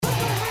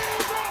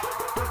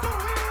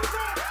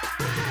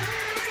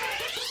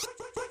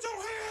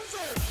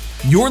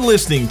You're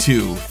listening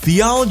to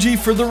Theology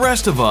for the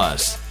Rest of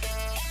Us.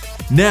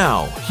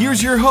 Now,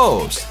 here's your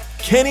host,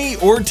 Kenny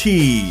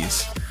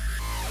Ortiz.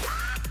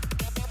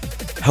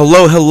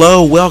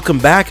 Hello, welcome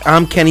back.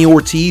 I'm Kenny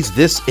Ortiz.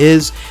 This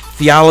is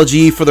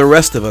Theology for the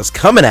Rest of Us,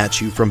 coming at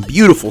you from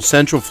beautiful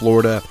Central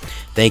Florida.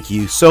 Thank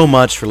you so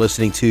much for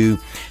listening to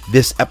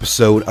this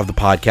episode of the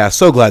podcast.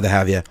 So glad to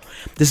have you.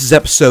 This is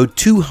episode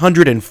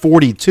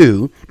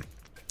 242,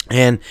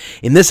 and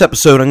in this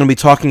episode, I'm going to be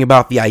talking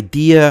about the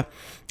idea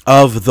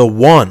of the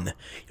one.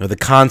 The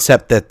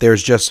concept that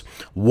there's just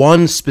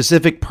one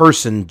specific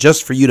person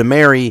just for you to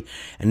marry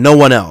and no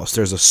one else.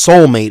 There's a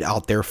soulmate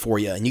out there for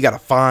you, and you got to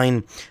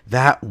find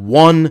that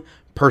one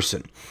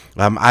person.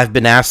 I've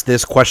been asked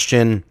this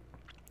question,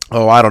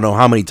 I don't know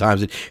how many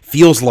times. It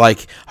feels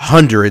like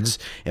hundreds.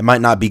 It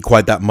might not be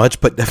quite that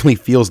much, but definitely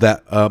feels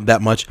that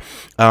much.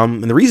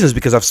 And the reason is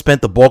because I've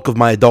spent the bulk of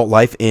my adult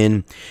life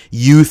in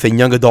youth and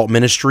young adult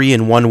ministry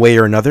in one way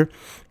or another.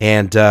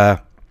 And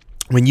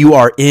when you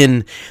are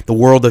in the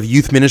world of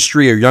youth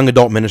ministry or young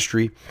adult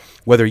ministry,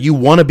 whether you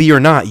want to be or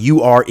not,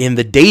 you are in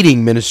the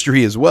dating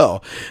ministry as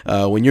well.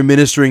 When you're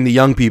ministering to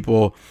young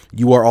people,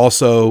 you are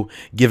also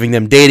giving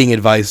them dating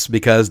advice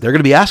because they're going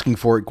to be asking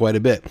for it quite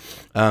a bit.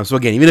 So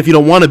again, even if you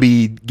don't want to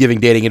be giving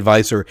dating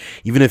advice, or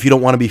even if you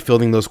don't want to be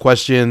fielding those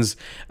questions,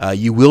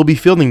 you will be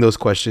fielding those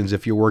questions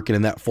if you're working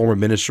in that form of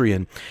ministry.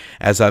 And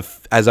as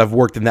I've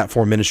worked in that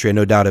form of ministry, I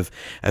no doubt have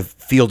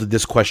fielded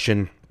this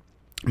question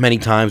many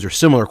times, or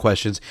similar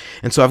questions.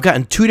 And so I've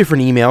gotten two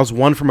different emails,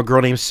 one from a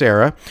girl named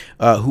Sarah,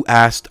 who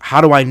asked, how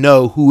do I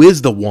know who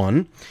is the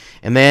one?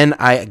 And then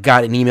I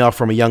got an email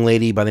from a young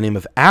lady by the name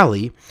of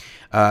Allie.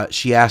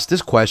 She asked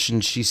this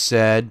question. She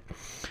said,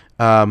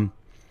 do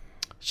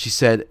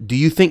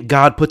you think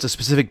God puts a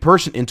specific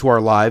person into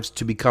our lives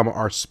to become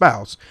our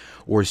spouse,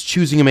 or is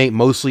choosing a mate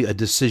mostly a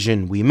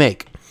decision we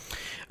make?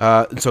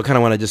 And so I kind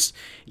of want to just,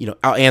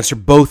 I'll answer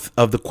both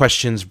of the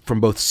questions from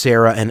both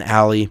Sarah and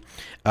Allie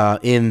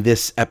in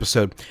this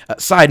episode.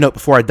 Side note,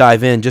 before I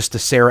dive in, just to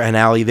Sarah and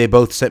Allie, they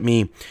both sent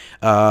me,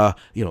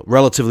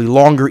 relatively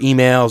longer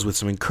emails with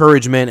some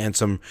encouragement and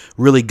some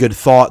really good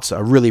thoughts. I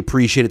really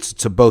appreciate it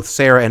to both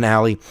Sarah and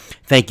Allie.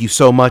 Thank you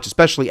so much,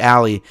 especially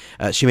Allie.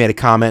 She made a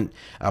comment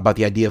about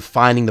the idea of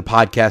finding the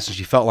podcast, and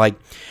she felt like,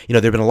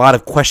 there have been a lot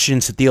of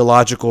questions to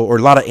theological, or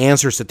a lot of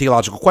answers to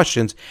theological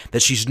questions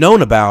that she's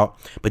known about,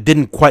 but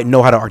didn't quite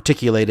know how to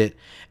articulate it,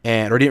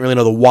 or didn't really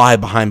know the why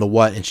behind the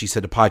what. And she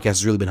said the podcast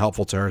has really been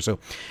helpful to her. So,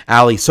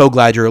 Allie, so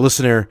glad you're a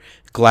listener.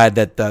 Glad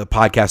that the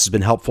podcast has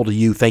been helpful to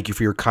you. Thank you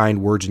for your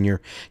kind words and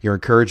your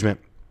encouragement.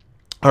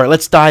 All right,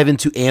 let's dive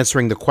into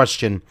answering the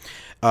question,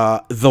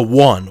 the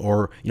one,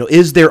 or,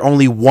 is there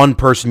only one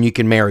person you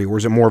can marry, or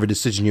is it more of a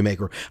decision you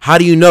make, or how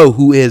do you know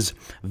who is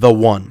the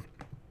one?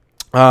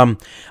 I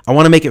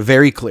want to make it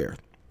very clear.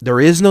 There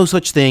is no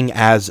such thing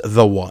as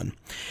the one.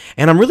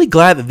 And I'm really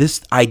glad that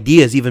this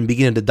idea is even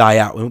beginning to die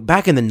out.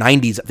 Back in the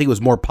 90s, I think it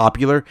was more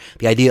popular,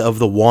 the idea of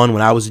the one,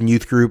 when I was in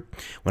youth group,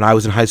 when I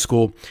was in high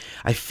school.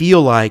 I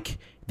feel like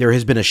there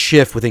has been a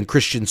shift within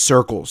Christian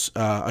circles,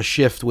 a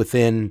shift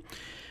within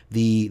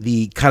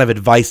the kind of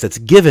advice that's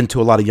given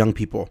to a lot of young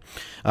people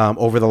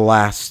over the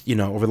last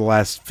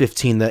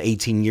 15 to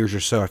 18 years or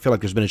so. I feel like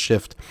there's been a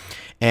shift.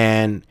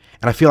 And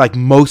I feel like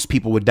most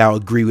people would now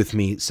agree with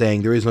me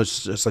saying there is no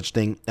such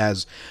thing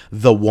as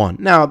the one.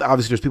 Now,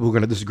 obviously, there's people who are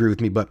going to disagree with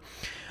me, but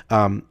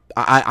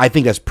I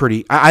think that's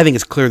I think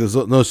it's clear there's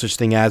no such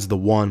thing as the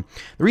one.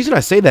 The reason I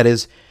say that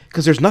is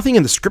because there's nothing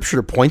in the scripture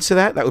that points to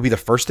that. That would be the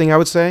first thing I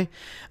would say.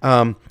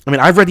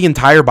 I've read the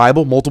entire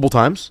Bible multiple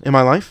times in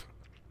my life,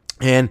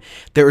 and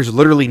there is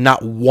literally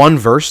not one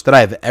verse that I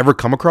have ever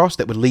come across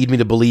that would lead me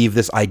to believe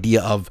this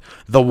idea of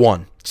the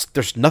one.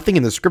 There's nothing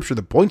in the scripture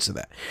that points to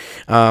that.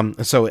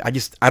 So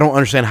I don't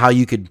understand how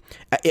you could,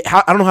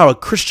 I don't know how a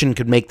Christian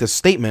could make this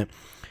statement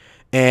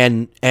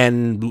and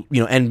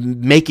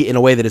make it in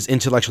a way that is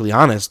intellectually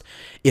honest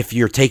if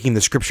you're taking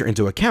the scripture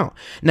into account.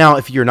 Now,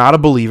 if you're not a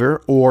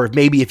believer, or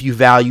maybe if you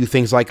value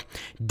things like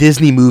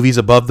Disney movies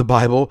above the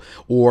Bible,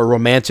 or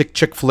romantic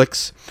chick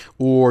flicks,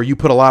 or you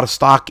put a lot of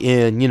stock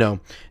in,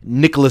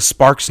 Nicholas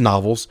Sparks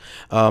novels,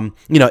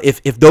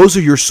 if those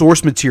are your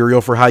source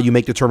material for how you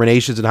make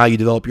determinations and how you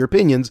develop your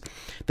opinions,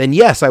 then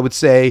yes, I would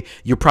say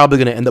you're probably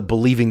going to end up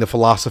believing the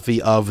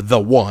philosophy of the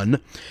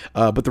one.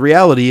 But the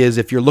reality is,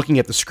 if you're looking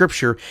at the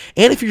scripture,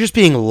 and if you're just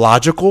being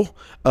logical,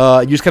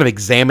 you're just kind of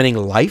examining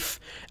life,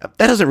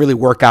 that doesn't really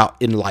work out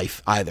in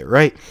life either,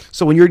 right?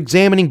 So when you're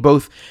examining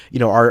both,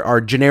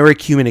 our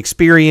generic human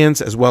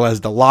experience as well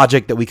as the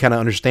logic that we kind of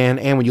understand,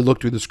 and when you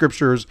look through the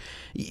scriptures,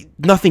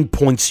 nothing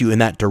points you in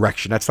that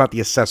direction. That's not the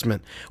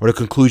assessment or the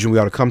conclusion we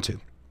ought to come to.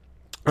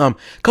 A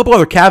couple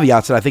other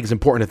caveats that I think is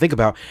important to think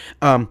about.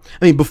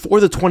 Before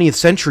the 20th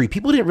century,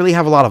 people didn't really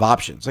have a lot of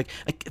options. Like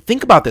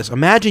think about this.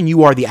 Imagine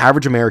you are the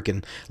average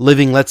American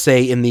living, let's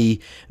say, in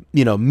the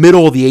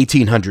middle of the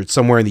 1800s,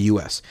 somewhere in the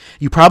U.S.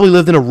 You probably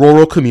lived in a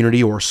rural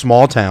community or a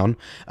small town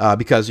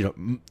because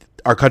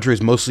our country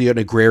is mostly an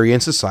agrarian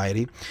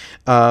society.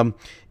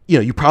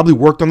 you probably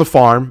worked on the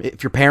farm.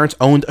 If your parents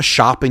owned a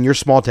shop in your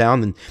small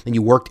town, then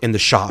you worked in the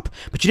shop.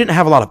 But you didn't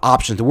have a lot of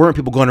options. There weren't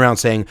people going around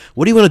saying,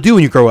 what do you want to do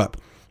when you grow up?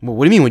 Well,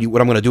 what do you mean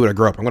what I'm going to do when I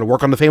grow up? I'm going to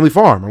work on the family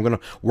farm. I'm going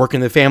to work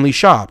in the family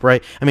shop,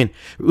 right? I mean,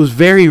 it was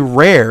very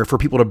rare for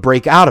people to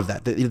break out of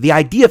that. The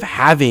idea of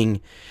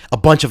having a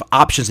bunch of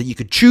options that you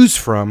could choose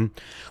from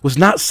was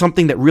not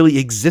something that really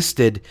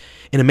existed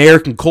in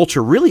American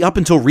culture really up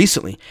until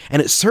recently. And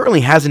it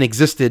certainly hasn't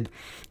existed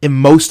in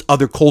most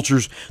other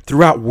cultures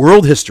throughout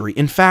world history.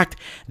 In fact,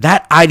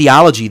 that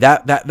ideology,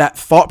 that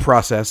thought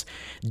process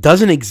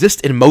doesn't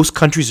exist in most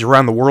countries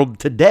around the world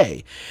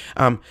today.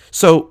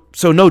 So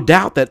no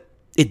doubt that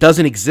it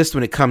doesn't exist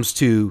when it comes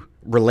to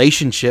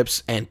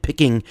relationships and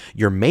picking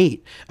your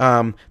mate.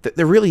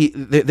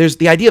 There's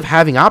the idea of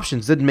having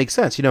options didn't make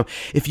sense.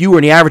 If you were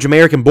the average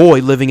American boy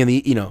living in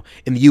the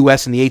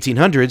U.S. in the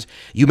 1800s,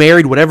 you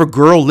married whatever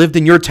girl lived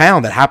in your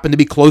town that happened to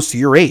be close to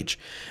your age.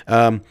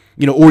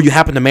 Or you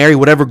happen to marry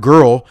whatever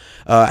girl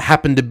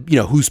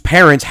whose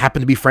parents happen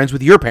to be friends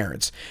with your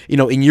parents,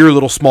 in your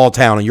little small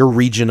town, in your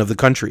region of the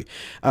country.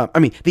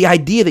 The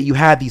idea that you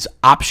have these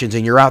options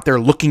and you're out there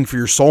looking for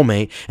your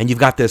soulmate and you've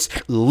got this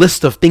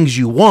list of things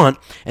you want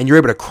and you're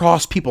able to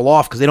cross people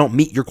off because they don't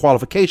meet your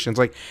qualifications,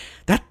 like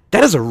that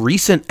is a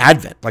recent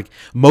advent. Like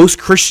most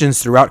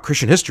Christians throughout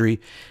Christian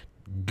history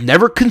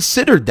never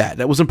considered that.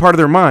 That wasn't part of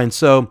their mind.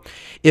 So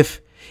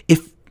if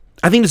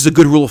I think this is a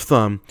good rule of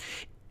thumb,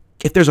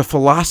 if there's a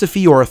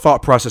philosophy or a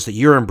thought process that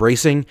you're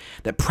embracing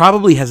that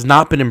probably has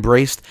not been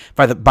embraced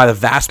by the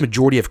vast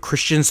majority of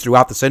Christians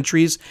throughout the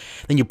centuries,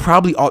 then you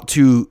probably ought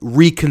to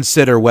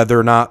reconsider whether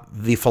or not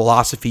the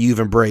philosophy you've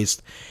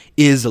embraced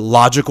is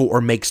logical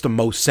or makes the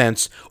most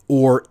sense,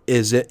 or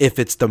is it if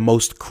it's the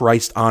most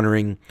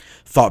Christ-honoring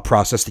thought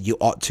process that you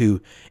ought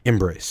to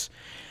embrace.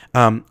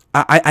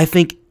 I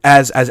think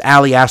as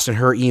Allie asked in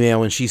her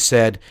email and she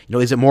said,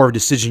 is it more of a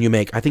decision you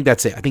make? I think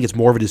that's it. I think it's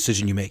more of a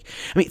decision you make.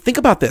 Think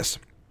about this.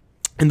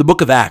 In the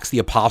book of Acts, the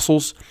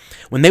apostles,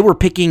 when they were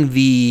picking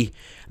the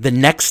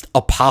next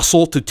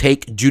apostle to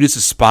take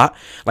Judas's spot,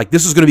 like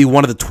this is going to be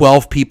one of the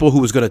 12 people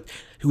who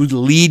would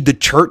lead the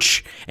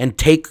church and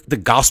take the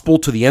gospel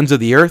to the ends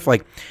of the earth.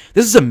 Like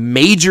this is a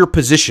major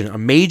position, a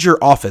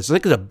major office. I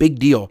think it's a big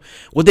deal.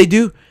 What'd they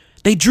do?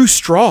 They drew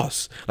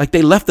straws. Like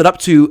they left it up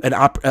to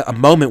a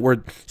moment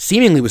where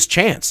seemingly was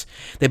chance.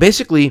 They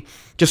basically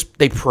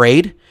they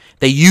prayed.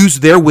 They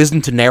used their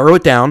wisdom to narrow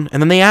it down,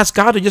 and then they asked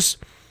God to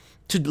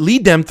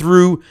lead them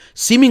through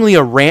seemingly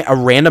a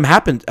random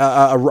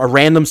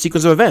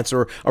sequence of events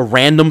or a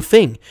random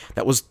thing.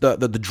 That was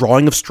the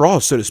drawing of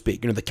straws, so to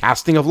speak, the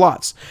casting of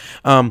lots.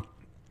 And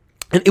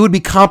it would be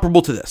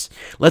comparable to this.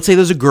 Let's say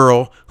there's a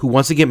girl who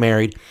wants to get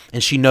married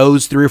and she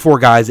knows 3 or 4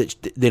 guys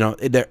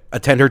that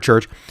attend her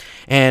church,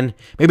 and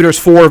maybe there's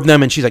 4 of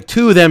them and she's like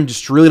 2 of them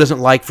just really doesn't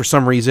like for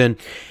some reason,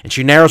 and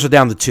she narrows it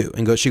down to 2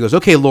 and she goes,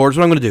 okay, Lord, here's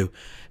what I'm going to do.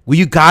 Will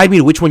you guide me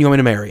to which one you want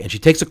me to marry? And she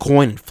takes a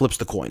coin and flips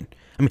the coin.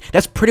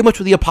 That's pretty much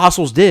what the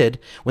apostles did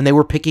when they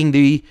were picking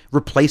the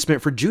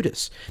replacement for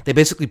Judas. They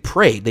basically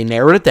prayed. They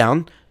narrowed it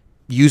down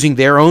using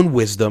their own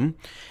wisdom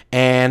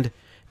and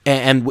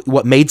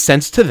what made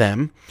sense to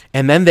them,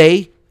 and then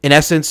they, in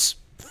essence,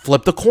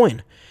 flipped the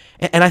coin.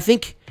 And I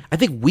think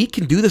we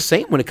can do the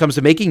same when it comes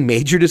to making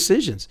major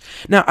decisions.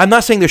 Now, I'm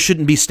not saying there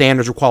shouldn't be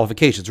standards or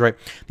qualifications, right?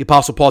 The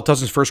Apostle Paul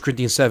tells us in 1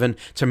 Corinthians 7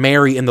 to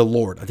marry in the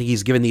Lord. I think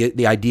he's given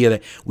the idea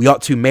that we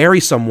ought to marry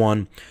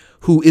someone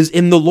who is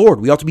in the Lord.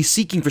 We ought to be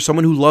seeking for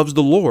someone who loves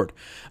the Lord.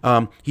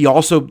 He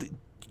also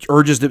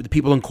urges the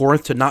people in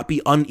Corinth to not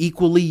be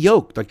unequally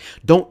yoked. Like,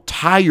 don't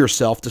tie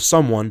yourself to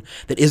someone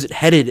that isn't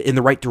headed in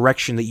the right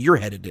direction that you're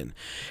headed in.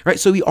 Right?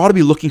 So you ought to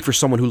be looking for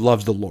someone who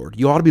loves the Lord.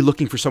 You ought to be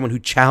looking for someone who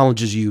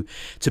challenges you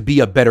to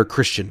be a better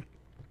Christian.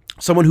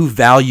 Someone who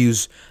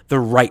values the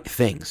right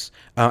things.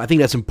 I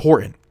think that's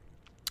important.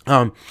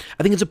 I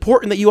think it's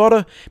important that you ought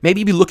to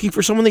maybe be looking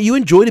for someone that you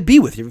enjoy to be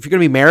with. If you're going to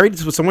be married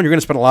with someone, you're going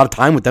to spend a lot of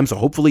time with them, so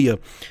hopefully you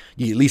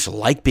at least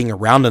like being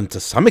around them to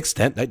some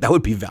extent. That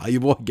would be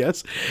valuable, I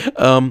guess.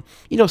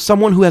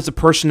 Someone who has a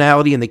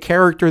personality and the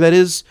character that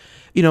is,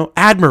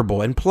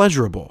 admirable and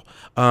pleasurable.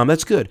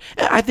 That's good.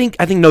 I think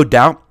no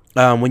doubt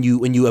when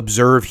you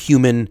observe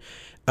human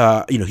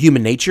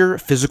nature,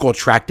 physical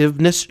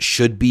attractiveness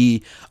should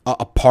be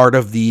a part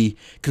of the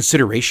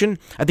consideration.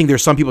 I think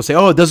there's some people say,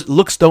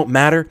 looks don't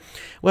matter.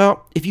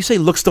 Well, if you say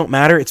looks don't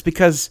matter, it's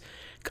because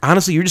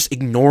honestly, you're just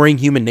ignoring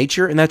human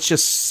nature, and that's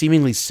just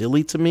seemingly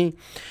silly to me.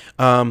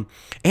 And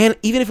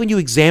even if when you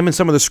examine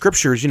some of the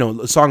scriptures,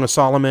 the Song of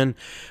Solomon,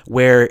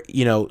 where,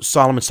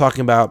 Solomon's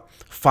talking about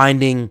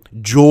finding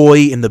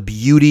joy in the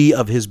beauty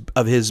of his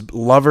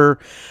lover,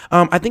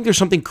 I think there's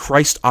something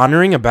Christ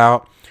honoring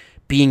about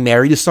being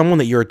married to someone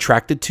that you're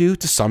attracted to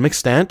some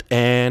extent,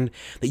 and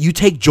that you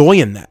take joy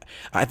in that.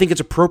 I think it's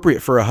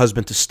appropriate for a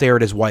husband to stare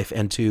at his wife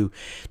and to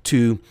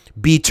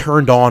be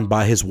turned on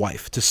by his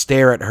wife, to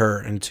stare at her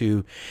and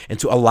to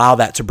allow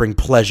that to bring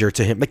pleasure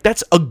to him. Like,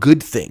 that's a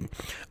good thing.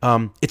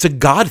 It's a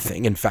God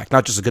thing, in fact,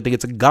 not just a good thing.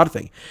 It's a God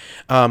thing.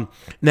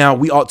 Now,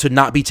 we ought to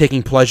not be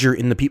taking pleasure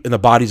in the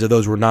bodies of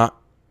those we're not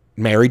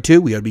married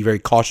to. We got to be very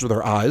cautious with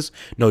our eyes,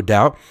 no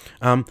doubt.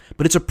 But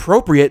it's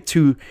appropriate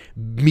to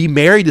be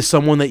married to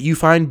someone that you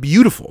find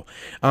beautiful.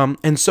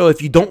 And so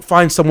if you don't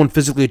find someone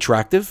physically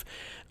attractive,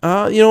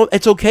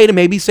 it's okay to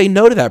maybe say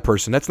no to that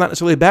person. That's not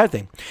necessarily a bad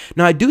thing.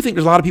 Now, I do think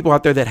there's a lot of people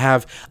out there that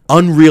have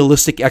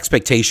unrealistic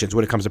expectations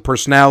when it comes to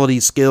personality,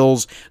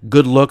 skills,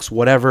 good looks,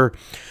 whatever.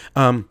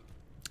 And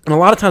a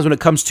lot of times when it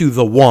comes to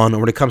the one, or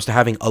when it comes to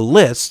having a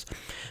list,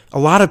 a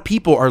lot of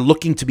people are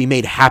looking to be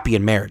made happy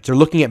in marriage. They're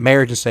looking at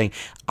marriage and saying,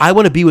 I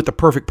want to be with the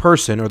perfect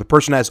person, or the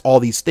person that has all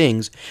these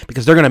things,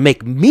 because they're going to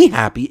make me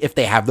happy if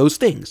they have those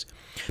things.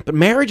 But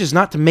marriage is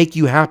not to make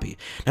you happy.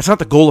 That's not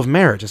the goal of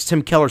marriage. As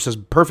Tim Keller says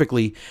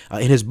perfectly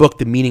in his book,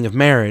 The Meaning of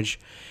Marriage,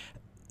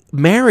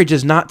 marriage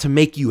is not to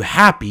make you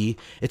happy.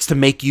 It's to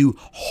make you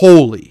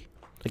holy.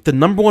 Like, the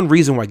number one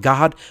reason why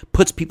God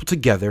puts people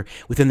together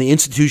within the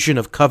institution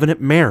of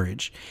covenant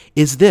marriage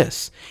is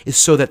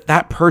so that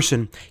that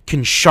person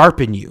can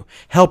sharpen you,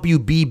 help you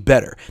be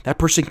better. That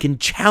person can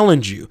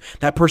challenge you.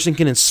 That person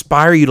can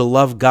inspire you to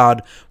love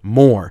God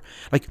more.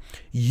 Like,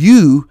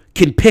 you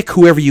can pick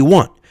whoever you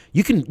want.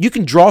 You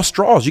can draw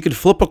straws. You can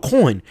flip a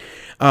coin.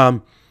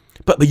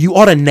 But you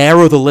ought to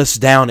narrow the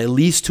list down at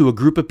least to a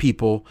group of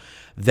people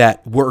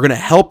that we're going to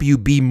help you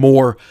be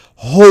more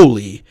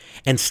holy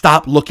and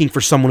stop looking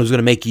for someone who's going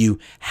to make you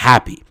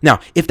happy. Now,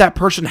 if that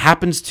person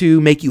happens to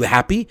make you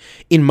happy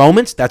in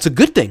moments, that's a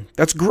good thing.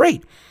 That's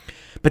great.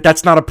 But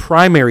that's not a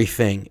primary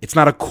thing. It's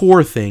not a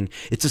core thing.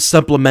 It's a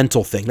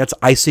supplemental thing. That's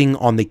icing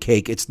on the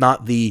cake. It's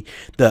not the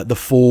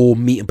full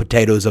meat and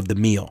potatoes of the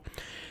meal.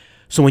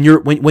 So when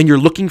you're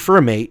looking for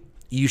a mate,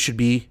 you should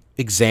be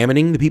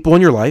examining the people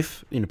in your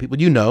life, people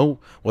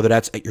whether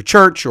that's at your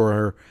church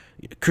or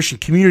Christian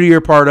community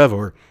you're part of,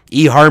 or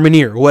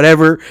eHarmony, or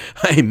whatever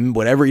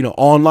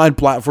online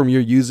platform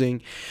you're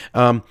using.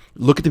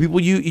 Look at the people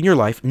in your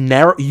life.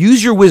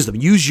 Use your wisdom,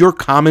 use your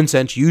common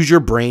sense, use your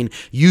brain,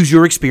 use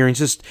your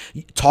experiences.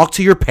 Talk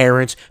to your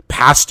parents,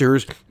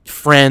 pastors,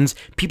 friends,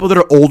 people that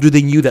are older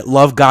than you, that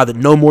love God, that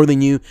know more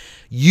than you.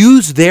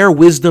 Use their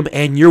wisdom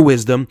and your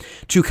wisdom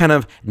to kind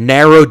of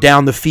narrow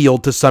down the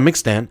field to some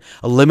extent.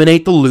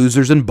 Eliminate the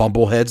losers and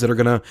bumbleheads that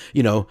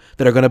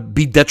are gonna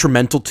be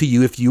detrimental to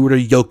you if you were to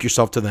yoke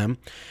yourself to them.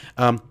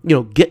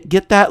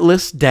 Get that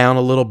list down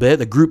a little bit,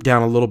 the group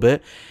down a little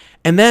bit,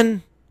 and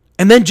then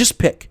just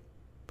pick.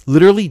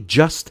 Literally,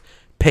 just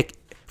pick.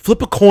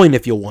 Flip a coin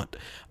if you want.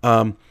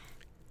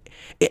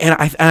 And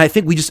I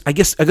think we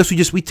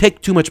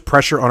take too much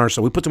pressure on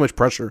ourselves. We put too much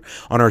pressure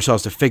on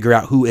ourselves to figure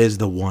out who is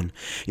the one.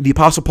 The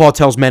Apostle Paul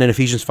tells men in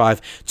Ephesians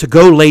 5 to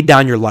go lay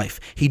down your life.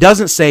 He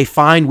doesn't say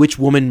find which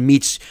woman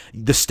meets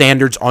the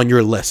standards on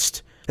your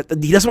list.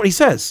 That's what he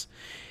says.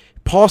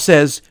 Paul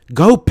says,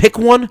 go pick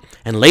one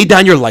and lay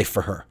down your life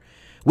for her.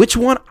 Which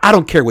one? I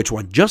don't care which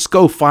one. Just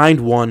go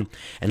find one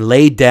and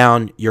lay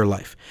down your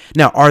life.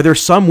 Now, are there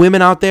some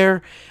women out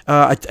there,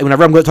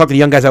 whenever I'm going to talk to the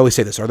young guys, I always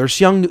say this, are there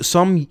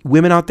some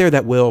women out there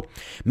that will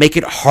make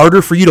it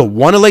harder for you to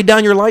want to lay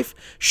down your life?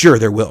 Sure,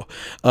 there will.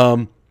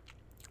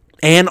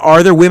 And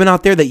are there women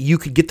out there that you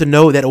could get to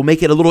know that will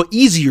make it a little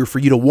easier for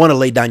you to want to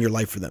lay down your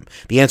life for them?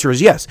 The answer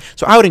is yes.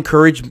 So I would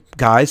encourage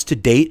guys to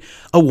date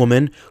a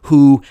woman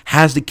who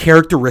has the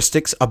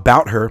characteristics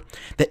about her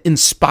that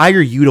inspire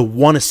you to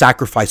want to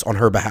sacrifice on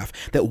her behalf,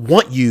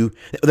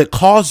 that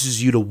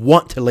causes you to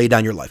want to lay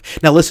down your life.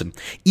 Now listen,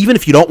 even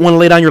if you don't want to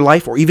lay down your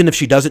life, or even if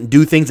she doesn't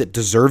do things that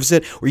deserves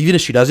it, or even if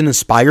she doesn't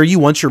inspire you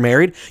once you're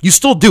married, you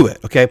still do it,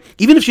 okay?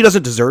 Even if she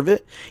doesn't deserve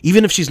it,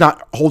 even if she's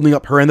not holding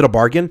up her end of the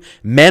bargain,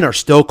 men are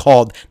still called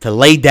to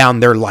lay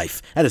down their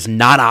life. That is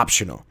not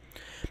optional.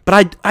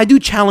 But I do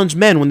challenge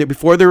men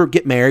before they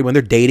get married, when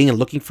they're dating and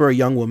looking for a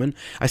young woman,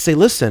 I say,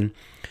 listen,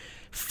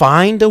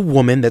 find a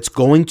woman that's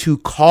going to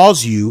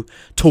cause you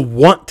to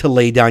want to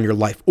lay down your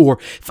life, or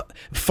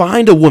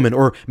find a woman,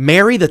 or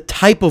marry the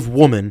type of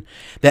woman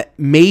that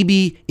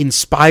maybe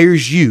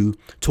inspires you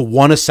to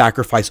want to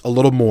sacrifice a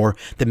little more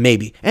than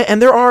maybe.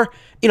 And there are,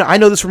 I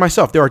know this for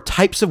myself, there are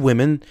types of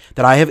women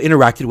that I have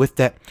interacted with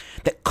that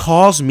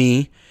cause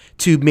me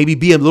to maybe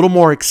be a little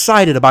more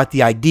excited about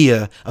the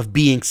idea of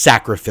being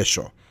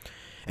sacrificial.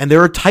 And there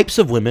are types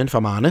of women, if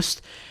I'm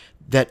honest,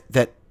 that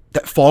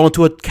fall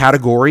into a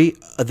category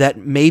that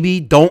maybe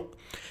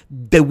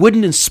they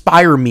wouldn't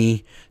inspire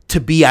me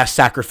to be as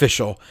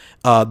sacrificial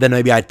than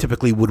maybe I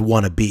typically would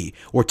want to be,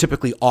 or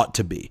typically ought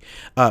to be.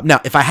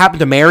 Now, if I happen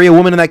to marry a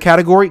woman in that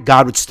category,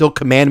 God would still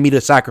command me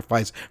to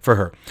sacrifice for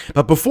her.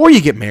 But before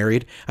you get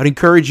married, I'd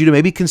encourage you to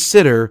maybe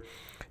consider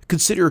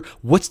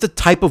what's the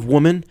type of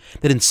woman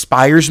that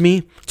inspires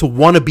me to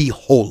want to be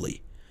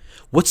holy.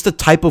 What's the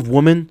type of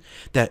woman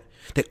that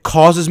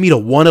causes me to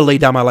want to lay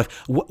down my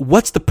life?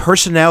 What's the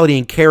personality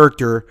and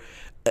character,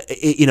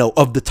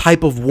 of the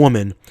type of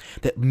woman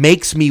that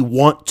makes me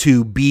want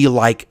to be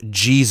like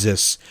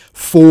Jesus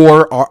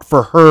for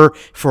her,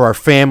 for our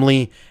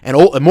family, and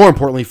more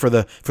importantly, for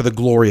the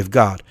glory of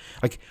God?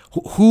 Like,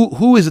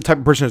 who is the type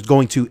of person that's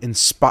going to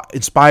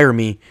inspire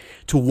me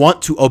to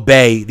want to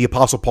obey the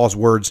Apostle Paul's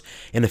words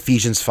in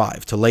Ephesians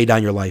 5, to lay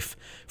down your life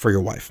for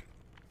your wife?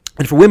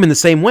 And for women, the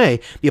same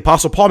way, the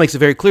Apostle Paul makes it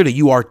very clear that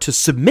you are to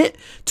submit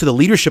to the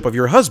leadership of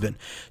your husband.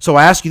 So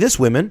I ask you this,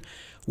 women,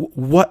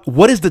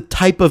 what is the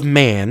type of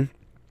man,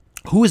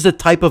 who is the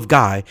type of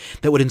guy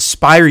that would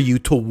inspire you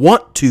to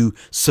want to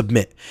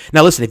submit?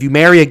 Now listen, if you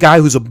marry a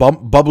guy who's a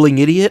bubbling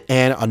idiot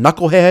and a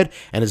knucklehead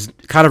and is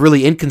kind of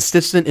really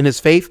inconsistent in his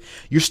faith,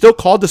 you're still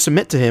called to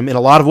submit to him in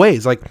a lot of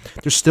ways. Like,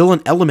 there's still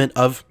an element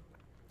of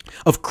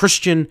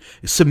Christian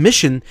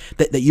submission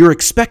that you're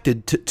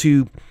expected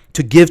to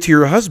give to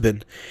your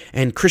husband,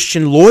 and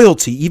Christian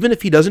loyalty, even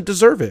if he doesn't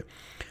deserve it.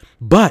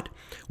 But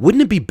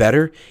wouldn't it be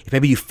better if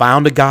maybe you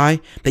found a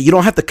guy that you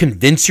don't have to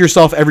convince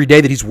yourself every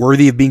day that he's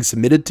worthy of being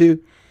submitted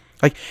to?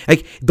 Like,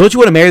 don't you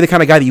want to marry the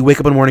kind of guy that you wake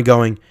up in the morning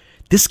going,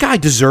 this guy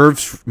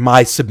deserves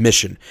my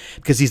submission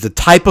because he's the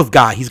type of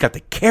guy, he's got the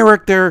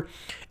character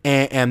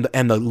and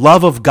the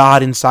love of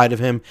God inside of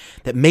him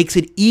that makes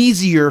it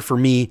easier for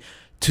me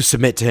to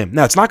submit to him.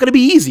 Now, it's not going to be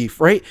easy,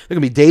 right? There are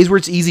going to be days where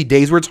it's easy,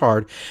 days where it's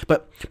hard.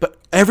 But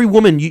every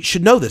woman, you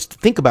should know this.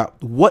 Think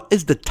about what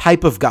is the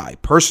type of guy,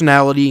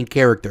 personality and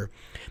character,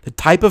 the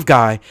type of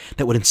guy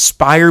that would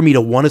inspire me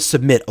to want to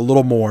submit a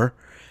little more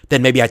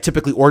than maybe I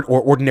typically or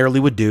ordinarily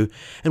would do.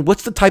 And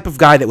what's the type of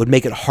guy that would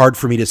make it hard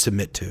for me to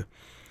submit to?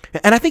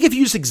 And I think if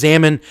you just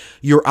examine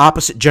your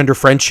opposite gender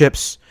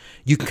friendships,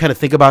 you can kind of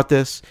think about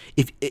this.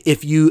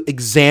 If you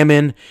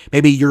examine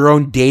maybe your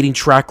own dating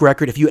track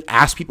record, if you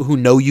ask people who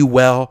know you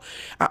well,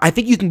 I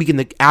think you can begin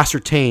to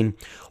ascertain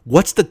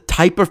what's the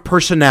type of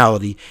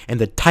personality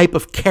and the type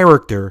of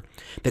character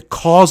that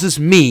causes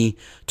me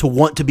to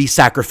want to be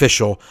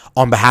sacrificial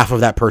on behalf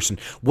of that person.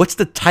 What's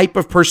the type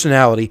of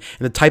personality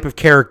and the type of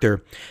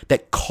character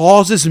that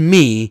causes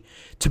me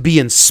to be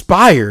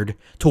inspired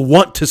to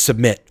want to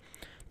submit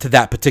to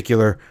that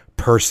particular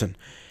person?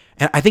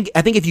 And I think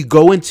if you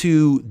go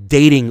into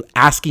dating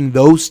asking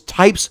those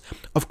types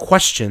of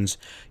questions,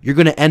 you're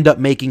going to end up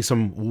making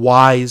some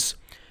wise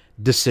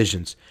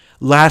decisions.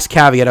 Last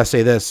caveat, I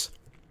say this.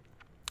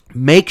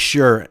 Make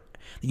sure that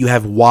you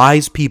have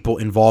wise people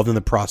involved in the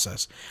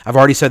process. I've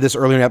already said this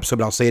earlier in the episode,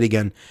 but I'll say it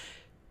again.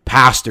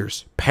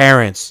 Pastors,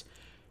 parents,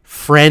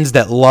 friends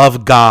that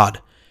love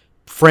God,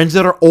 friends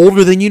that are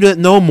older than you, that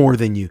know more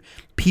than you,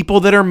 people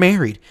that are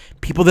married,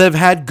 people that have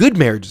had good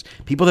marriages,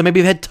 people that maybe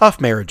have had tough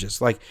marriages.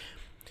 Like,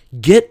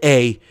 Get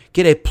a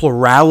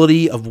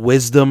plurality of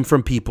wisdom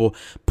from people.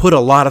 Put a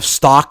lot of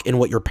stock in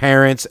what your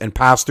parents and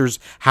pastors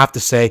have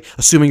to say,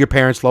 assuming your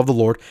parents love the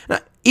Lord. Now,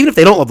 even if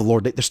they don't love the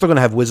Lord, they're still going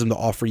to have wisdom to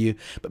offer you.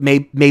 But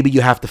maybe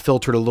you have to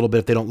filter it a little bit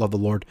if they don't love the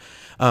Lord.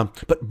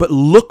 But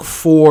look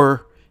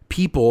for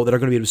people that are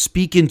going to be able to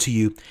speak into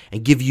you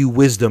and give you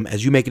wisdom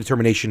as you make a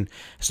determination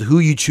as to who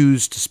you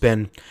choose to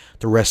spend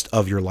the rest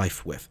of your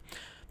life with.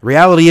 The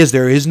reality is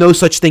there is no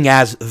such thing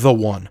as the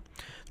one.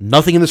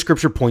 Nothing in the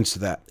scripture points to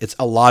that. It's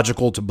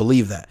illogical to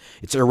believe that.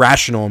 It's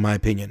irrational, in my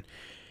opinion.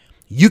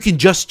 You can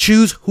just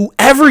choose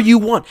whoever you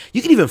want.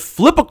 You can even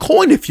flip a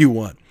coin if you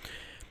want.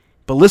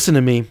 But listen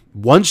to me.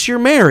 Once you're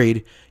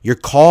married, you're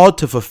called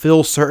to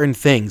fulfill certain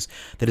things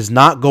that is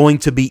not going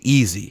to be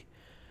easy.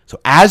 So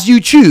as you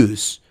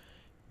choose,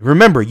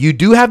 remember, you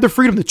do have the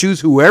freedom to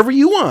choose whoever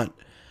you want,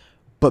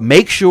 but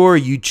make sure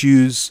you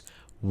choose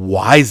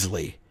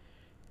wisely.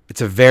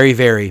 It's a very,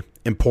 very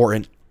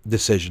important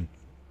decision.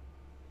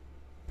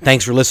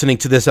 Thanks for listening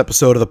to this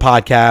episode of the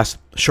podcast.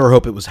 Sure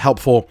hope it was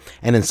helpful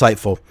and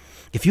insightful.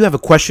 If you have a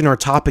question or a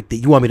topic that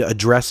you want me to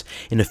address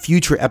in a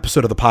future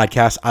episode of the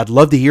podcast, I'd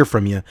love to hear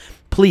from you.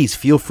 Please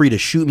feel free to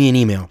shoot me an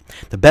email.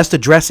 The best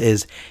address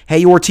is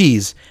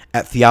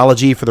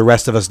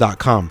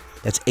heyortiz@theologyfortherestofus.com.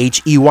 That's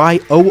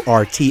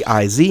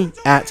HEYORTIZ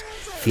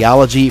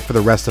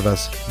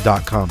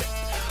 @theologyfortherestofus.com.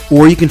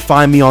 Or you can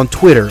find me on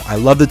Twitter. I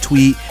love to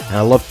tweet and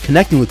I love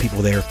connecting with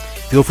people there.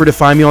 Feel free to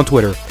find me on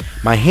Twitter.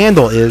 My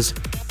handle is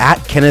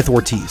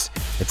 @KennethOrtiz.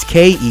 It's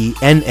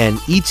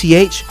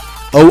KENNETHORTIZ.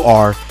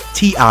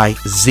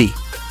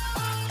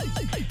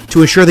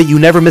 To ensure that you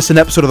never miss an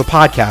episode of the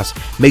podcast,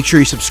 make sure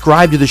you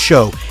subscribe to the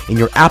show in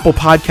your Apple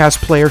Podcast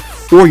player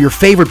or your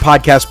favorite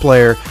podcast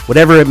player,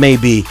 whatever it may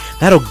be.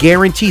 That'll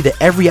guarantee that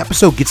every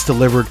episode gets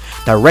delivered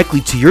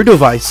directly to your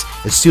device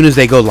as soon as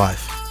they go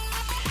live.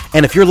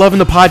 And if you're loving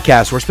the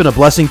podcast or it's been a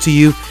blessing to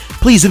you,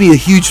 please do me a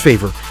huge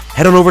favor.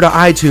 Head on over to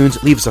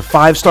iTunes, leave us a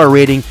 5-star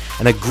rating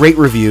and a great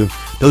review.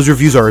 Those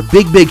reviews are a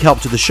big, big help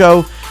to the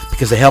show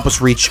because they help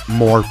us reach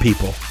more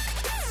people.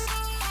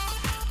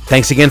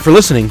 Thanks again for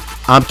listening.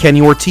 I'm Kenny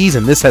Ortiz,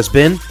 and this has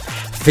been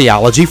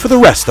Theology for the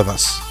Rest of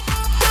Us.